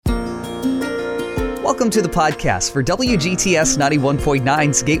Welcome to the podcast for WGTS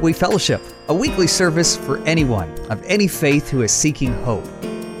 91.9's Gateway Fellowship, a weekly service for anyone of any faith who is seeking hope.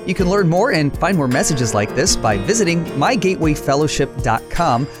 You can learn more and find more messages like this by visiting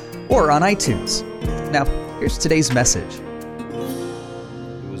mygatewayfellowship.com or on iTunes. Now, here's today's message.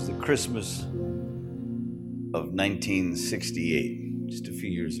 It was the Christmas of 1968, just a few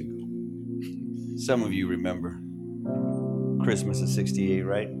years ago. Some of you remember Christmas of 68,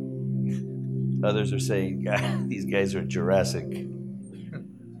 right? Others are saying, God, these guys are Jurassic.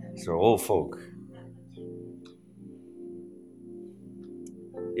 These are old folk.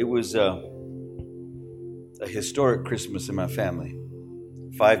 It was a historic Christmas in my family.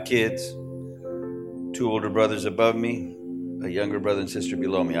 5 kids, 2 older brothers above me, a younger brother and sister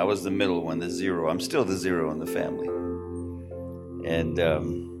below me. I was the middle one, the zero. I'm still the zero in the family. And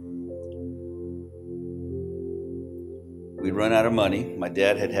we'd run out of money. My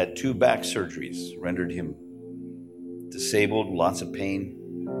dad had had 2 back surgeries, rendered him disabled, lots of pain.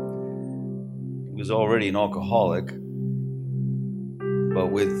 He was already an alcoholic, but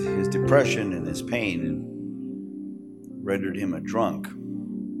with his depression and his pain, it rendered him a drunk.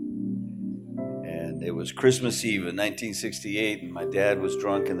 And it was Christmas Eve in 1968, and my dad was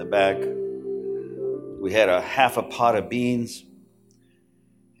drunk in the back. We had a half a pot of beans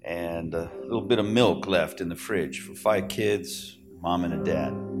and a little bit of milk left in the fridge for 5 kids, mom and a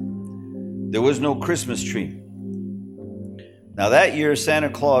dad. There was no Christmas tree. Now that year, Santa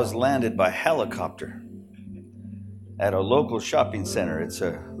Claus landed by helicopter at a local shopping center. It's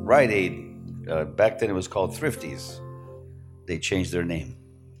a Rite Aid. Back then it was called Thrifties. They changed their name.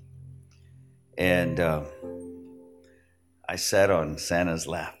 And I sat on Santa's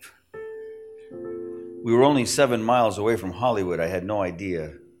lap. We were only 7 miles away from Hollywood. I had no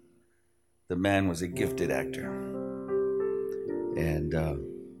idea the man was a gifted actor. And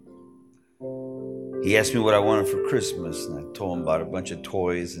he asked me what I wanted for Christmas, and I told him about a bunch of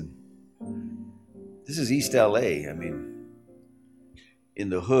toys. And this is East LA. I mean, in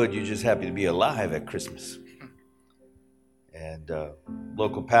the hood, you're just happy to be alive at Christmas. And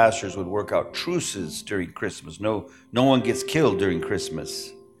local pastors would work out truces during Christmas. No one gets killed during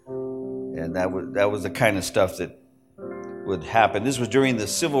Christmas. And that was the kind of stuff that would happen. This was during the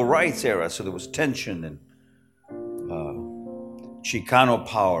civil rights era, so there was tension and Chicano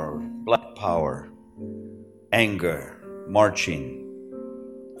power, black power, anger, marching,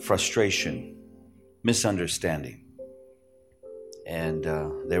 frustration, misunderstanding. And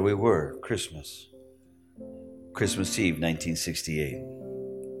there we were, Christmas Eve, 1968.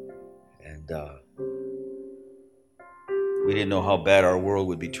 And we didn't know how bad our world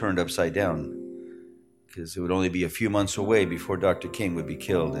would be turned upside down, because it would only be a few months away before Dr. King would be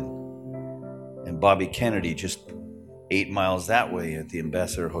killed, and Bobby Kennedy just 8 miles that way at the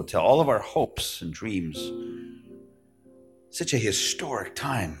Ambassador Hotel. All of our hopes and dreams. Such a historic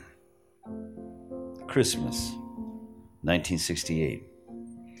time. Christmas, 1968.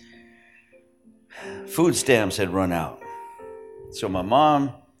 Food stamps had run out. So my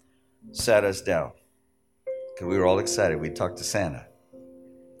mom sat us down, because we were all excited. We talked to Santa.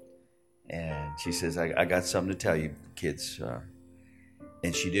 And she says, I got something to tell you, kids.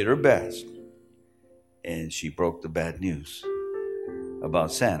 And she did her best. And she broke the bad news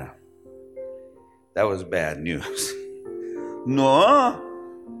about Santa. That was bad news. No,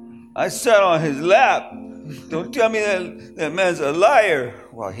 I sat on his lap. Don't tell me that man's a liar.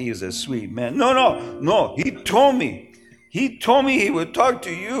 Well, he is a sweet man. No, he told me. He told me he would talk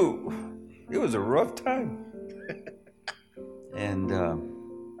to you. It was a rough time. And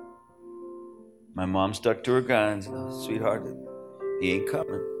my mom stuck to her guns. Sweetheart, he ain't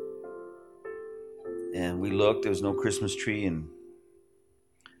coming. And we looked, there was no Christmas tree. And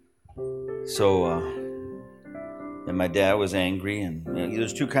so, and my dad was angry. And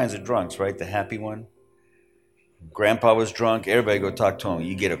there's 2 kinds of drunks, right? The happy one. Grandpa was drunk. Everybody go talk to him.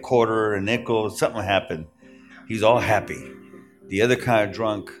 You get a quarter, a nickel, something happened. He's all happy. The other kind of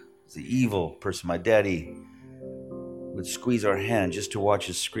drunk is the evil person. My daddy would squeeze our hand just to watch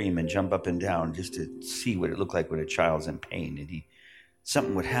us scream and jump up and down, just to see what it looked like when a child's in pain. And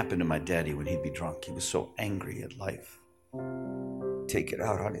something would happen to my daddy when he'd be drunk. He was so angry at life. Take it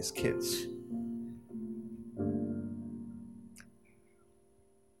out on his kids.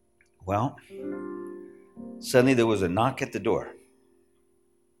 Well, suddenly there was a knock at the door.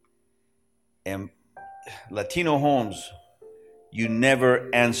 And Latino homes, you never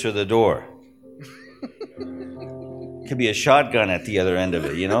answer the door. Could be a shotgun at the other end of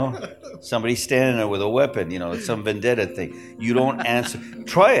it, Somebody standing there with a weapon, it's some vendetta thing. You don't answer.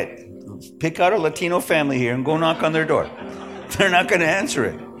 Try it. Pick out a Latino family here and go knock on their door. They're not going to answer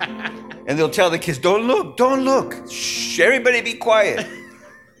it. And they'll tell the kids, don't look. Shh, everybody be quiet.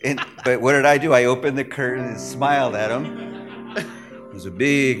 But what did I do? I opened the curtain and smiled at him. He was a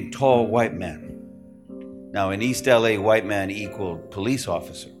big, tall white man. Now, in East LA, white man equaled police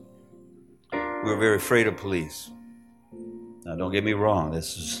officer. We were very afraid of police. Now, don't get me wrong.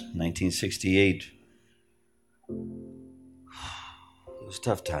 This is 1968. It was a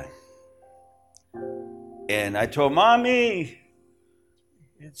tough time. And I told Mommy,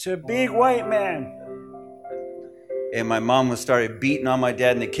 it's a big white man. And my mom started beating on my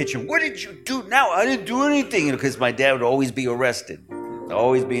dad in the kitchen. What did you do now? I didn't do anything. Because my dad would always be arrested.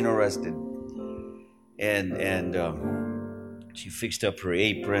 Always being arrested. And she fixed up her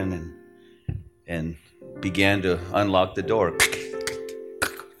apron and began to unlock the door.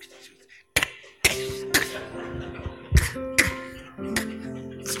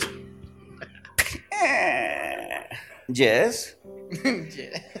 Jess?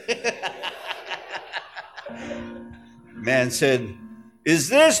 Man said, is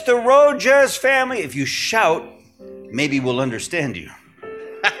this the Rojas family? If you shout, maybe we'll understand you.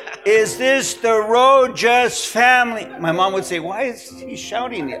 Is this the Rojas family? My mom would say, why is he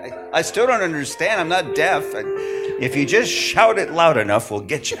shouting? I still don't understand. I'm not deaf. If you just shout it loud enough, we'll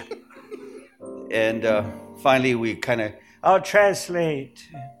get you. And finally, we I'll translate.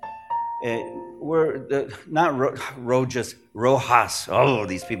 We're not Rojas, Rojas. Oh,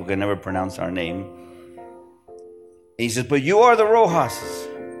 these people can never pronounce our name. And he says, but you are the Rojases.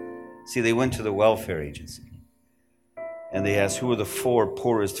 See, they went to the welfare agency. And they asked, who are the 4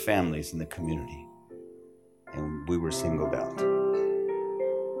 poorest families in the community? And we were singled out.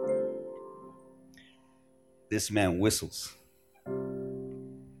 This man whistles.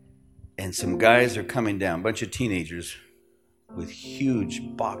 And some guys are coming down, a bunch of teenagers with huge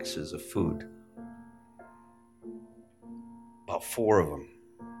boxes of food. About 4 of them.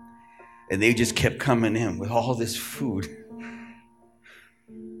 And they just kept coming in with all this food.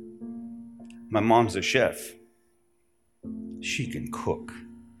 My mom's a chef. She can cook.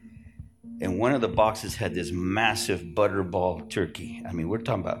 And one of the boxes had this massive butterball turkey. I mean, we're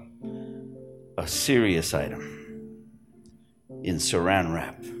talking about a serious item in saran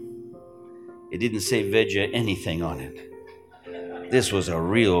wrap. It didn't say veggie anything on it. This was a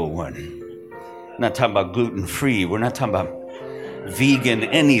real one. We're not talking about gluten-free. We're not talking about vegan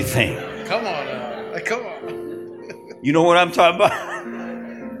anything. Come on. You know what I'm talking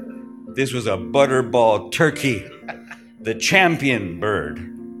about? This was a butterball turkey. The champion bird.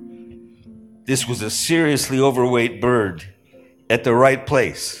 This was a seriously overweight bird at the right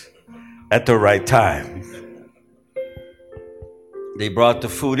place at the right time. They brought the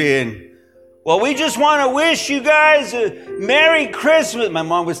food in. Well, we just want to wish you guys a Merry Christmas. My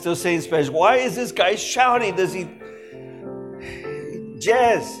mom was still saying Spanish. Why is this guy shouting? Does he?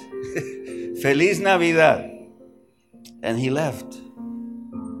 Jess, Feliz Navidad. And he left.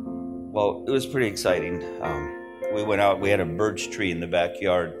 Well, it was pretty exciting. We went out, we had a birch tree in the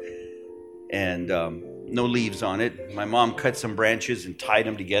backyard and no leaves on it. My mom cut some branches and tied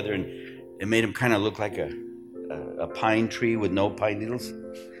them together and it made them kind of look like a pine tree with no pine needles.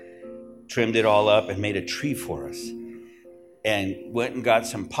 Trimmed it all up and made a tree for us. And went and got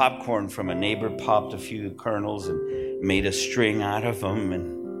some popcorn from a neighbor, popped a few kernels and made a string out of them.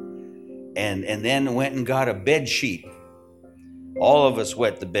 And then went and got a bed sheet. All of us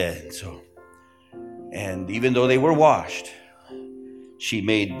wet the bed, so. And even though they were washed, she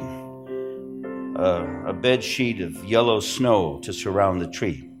made a bed sheet of yellow snow to surround the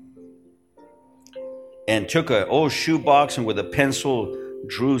tree. And took an old shoebox and with a pencil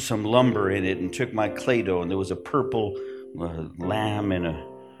drew some lumber in it and took my Play-Doh. And there was a purple lamb and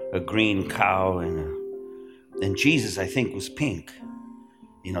a green cow. And Jesus, I think, was pink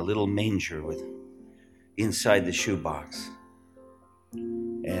in a little manger with inside the shoebox.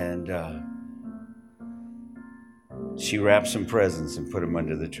 And she wrapped some presents and put them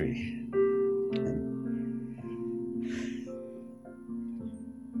under the tree.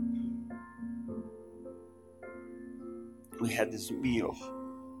 We had this meal.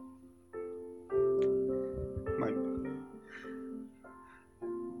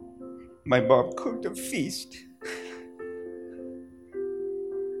 My mom cooked a feast.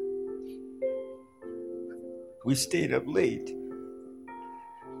 We stayed up late.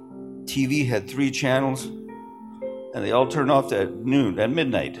 TV had 3 channels, and they all turned off at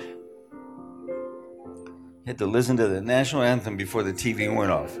midnight. You had to listen to the national anthem before the TV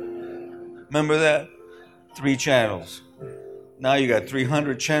went off. Remember that? 3 channels. Now you got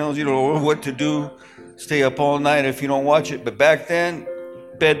 300 channels. You don't know what to do. Stay up all night if you don't watch it. But back then,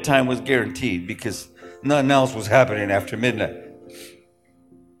 bedtime was guaranteed because nothing else was happening after midnight.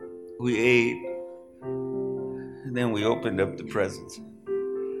 We ate, and then we opened up the presents.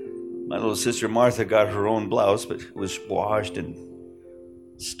 My little sister Martha got her own blouse, but it was washed and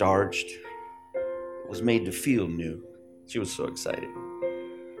starched. It was made to feel new. She was so excited.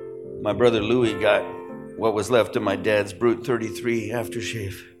 My brother Louis got what was left of my dad's Brute 33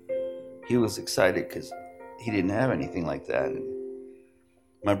 aftershave. He was excited because he didn't have anything like that. And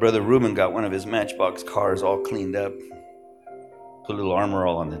my brother Reuben got one of his Matchbox cars all cleaned up, put a little armor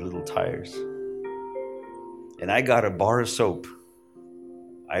all on the little tires. And I got a bar of soap,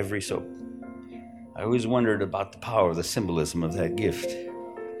 Ivory soap. I always wondered about the power, the symbolism of that gift.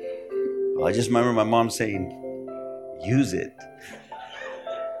 Well, I just remember my mom saying, use it.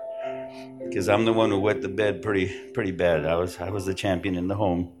 Because I'm the one who wet the bed pretty bad. I was the champion in the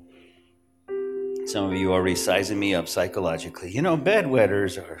home. Some of you already sizing me up psychologically. You know,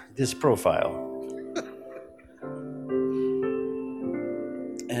 bedwetters are this profile.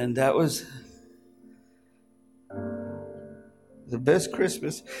 And that was the best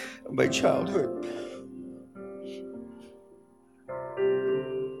Christmas of my childhood.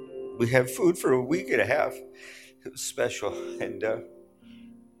 We had food for a week and a half. It was special. And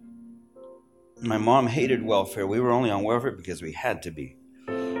my mom hated welfare. We were only on welfare because we had to be.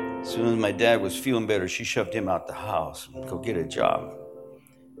 As soon as my dad was feeling better, she shoved him out the house and go get a job.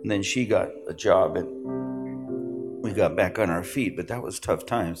 And then she got a job and we got back on our feet, but that was tough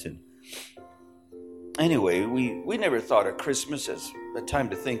times. And anyway, we never thought of Christmas as a time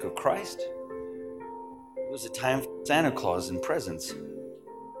to think of Christ. It was a time for Santa Claus and presents.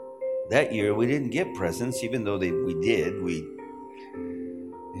 That year, we didn't get presents, even though we did.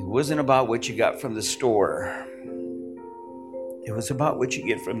 It wasn't about what you got from the store. It was about what you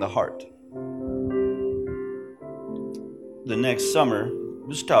get from the heart. The next summer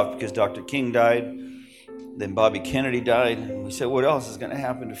was tough because Dr. King died. Then Bobby Kennedy died. And we said, what else is going to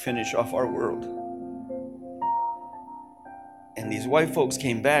happen to finish off our world? And these white folks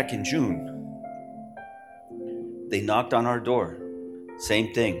came back in June. They knocked on our door.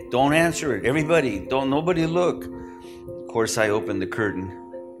 Same thing. Don't answer it. Nobody look. Of course, I opened the curtain.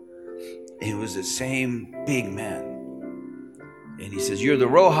 It was the same big man. And he says, you're the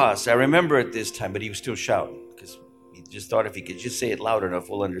Rojas. I remember it this time, but he was still shouting because he just thought if he could just say it loud enough,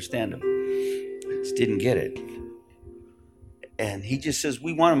 we'll understand him. Just didn't get it. And he just says,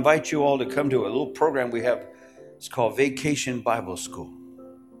 we want to invite you all to come to a little program we have. It's called Vacation Bible School.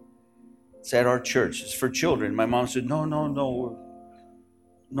 It's at our church. It's for children. My mom said, no,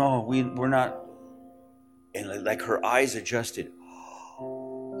 we're not. And like her eyes adjusted.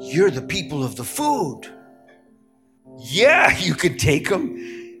 You're the people of the food. Yeah, you could take them.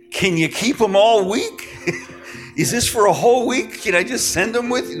 Can you keep them all week? Is this for a whole week? Can I just send them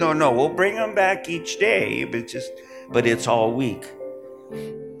with you? No, we'll bring them back each day, but it's all week.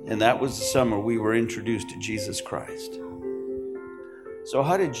 And that was the summer we were introduced to Jesus Christ. So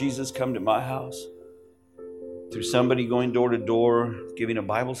how did Jesus come to my house? Through somebody going door to door, giving a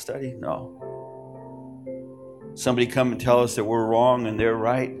Bible study? No. Somebody come and tell us that we're wrong and they're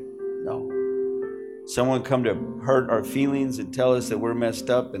right? No. Someone come to hurt our feelings and tell us that we're messed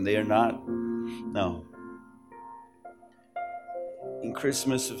up and they are not? No. In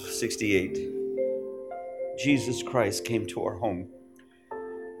Christmas of 68, Jesus Christ came to our home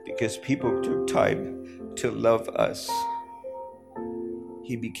because people took time to love us.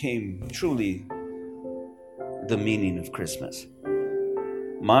 He became truly the meaning of Christmas.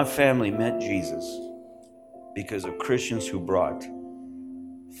 My family met Jesus because of Christians who brought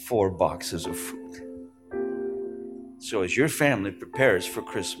 4 boxes of food. So as your family prepares for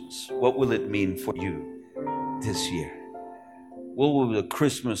Christmas, what will it mean for you this year? What will the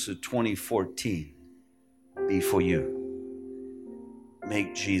Christmas of 2014 be for you?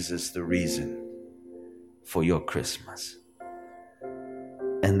 Make Jesus the reason for your Christmas.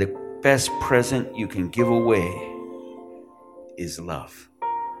 And the best present you can give away is love.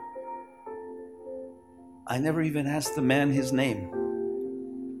 I never even asked the man his name.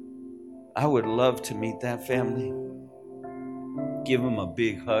 I would love to meet that family, give him a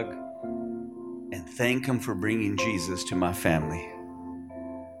big hug, and thank him for bringing Jesus to my family.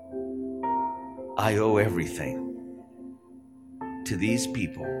 I owe everything to these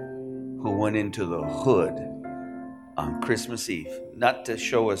people who went into the hood on Christmas Eve, not to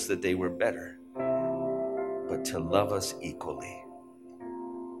show us that they were better, but to love us equally.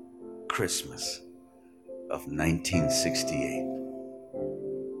 Christmas of 1968.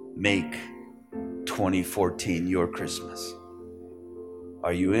 Make 2014 your Christmas.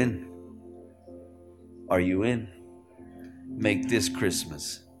 Are you in? Are you in? Make this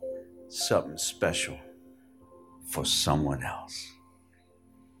Christmas something special for someone else.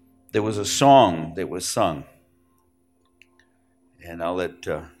 there was a song that was sung. And I'll let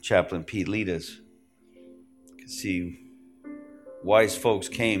Chaplain Pete lead us. You can see wise folks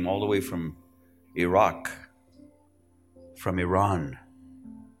came all the way from Iraq, from Iran.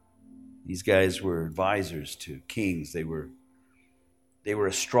 These guys were advisors to kings. They were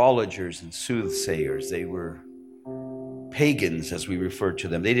astrologers and soothsayers. They were pagans, as we refer to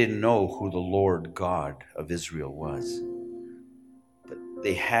them. They didn't know who the Lord God of Israel was. But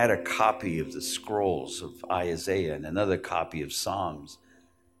they had a copy of the scrolls of Isaiah and another copy of Psalms.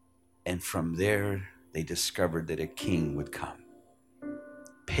 And from there, they discovered that a king would come.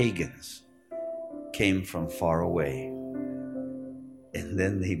 Pagans came from far away. And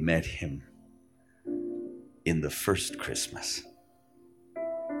then they met him in the first Christmas.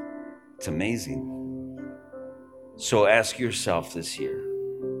 It's amazing. So ask yourself this year,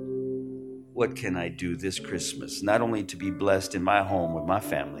 what can I do this Christmas? Not only to be blessed in my home with my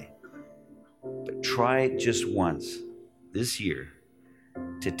family, but try it just once this year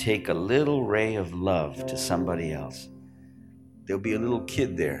to take a little ray of love to somebody else. There'll be a little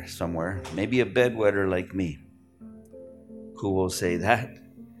kid there somewhere, maybe a bedwetter like me, who will say that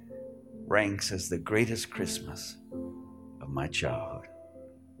ranks as the greatest Christmas of my childhood.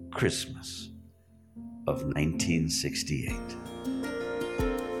 Christmas of 1968.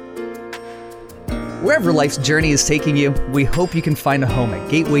 Wherever life's journey is taking you, we hope you can find a home at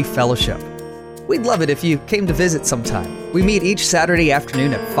Gateway Fellowship. We'd love it if you came to visit sometime. We meet each Saturday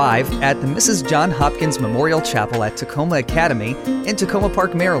afternoon at 5 at the Mrs. John Hopkins Memorial Chapel at Tacoma Academy in Tacoma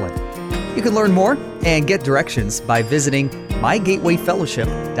Park, Maryland. You can learn more and get directions by visiting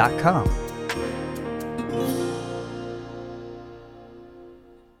mygatewayfellowship.com.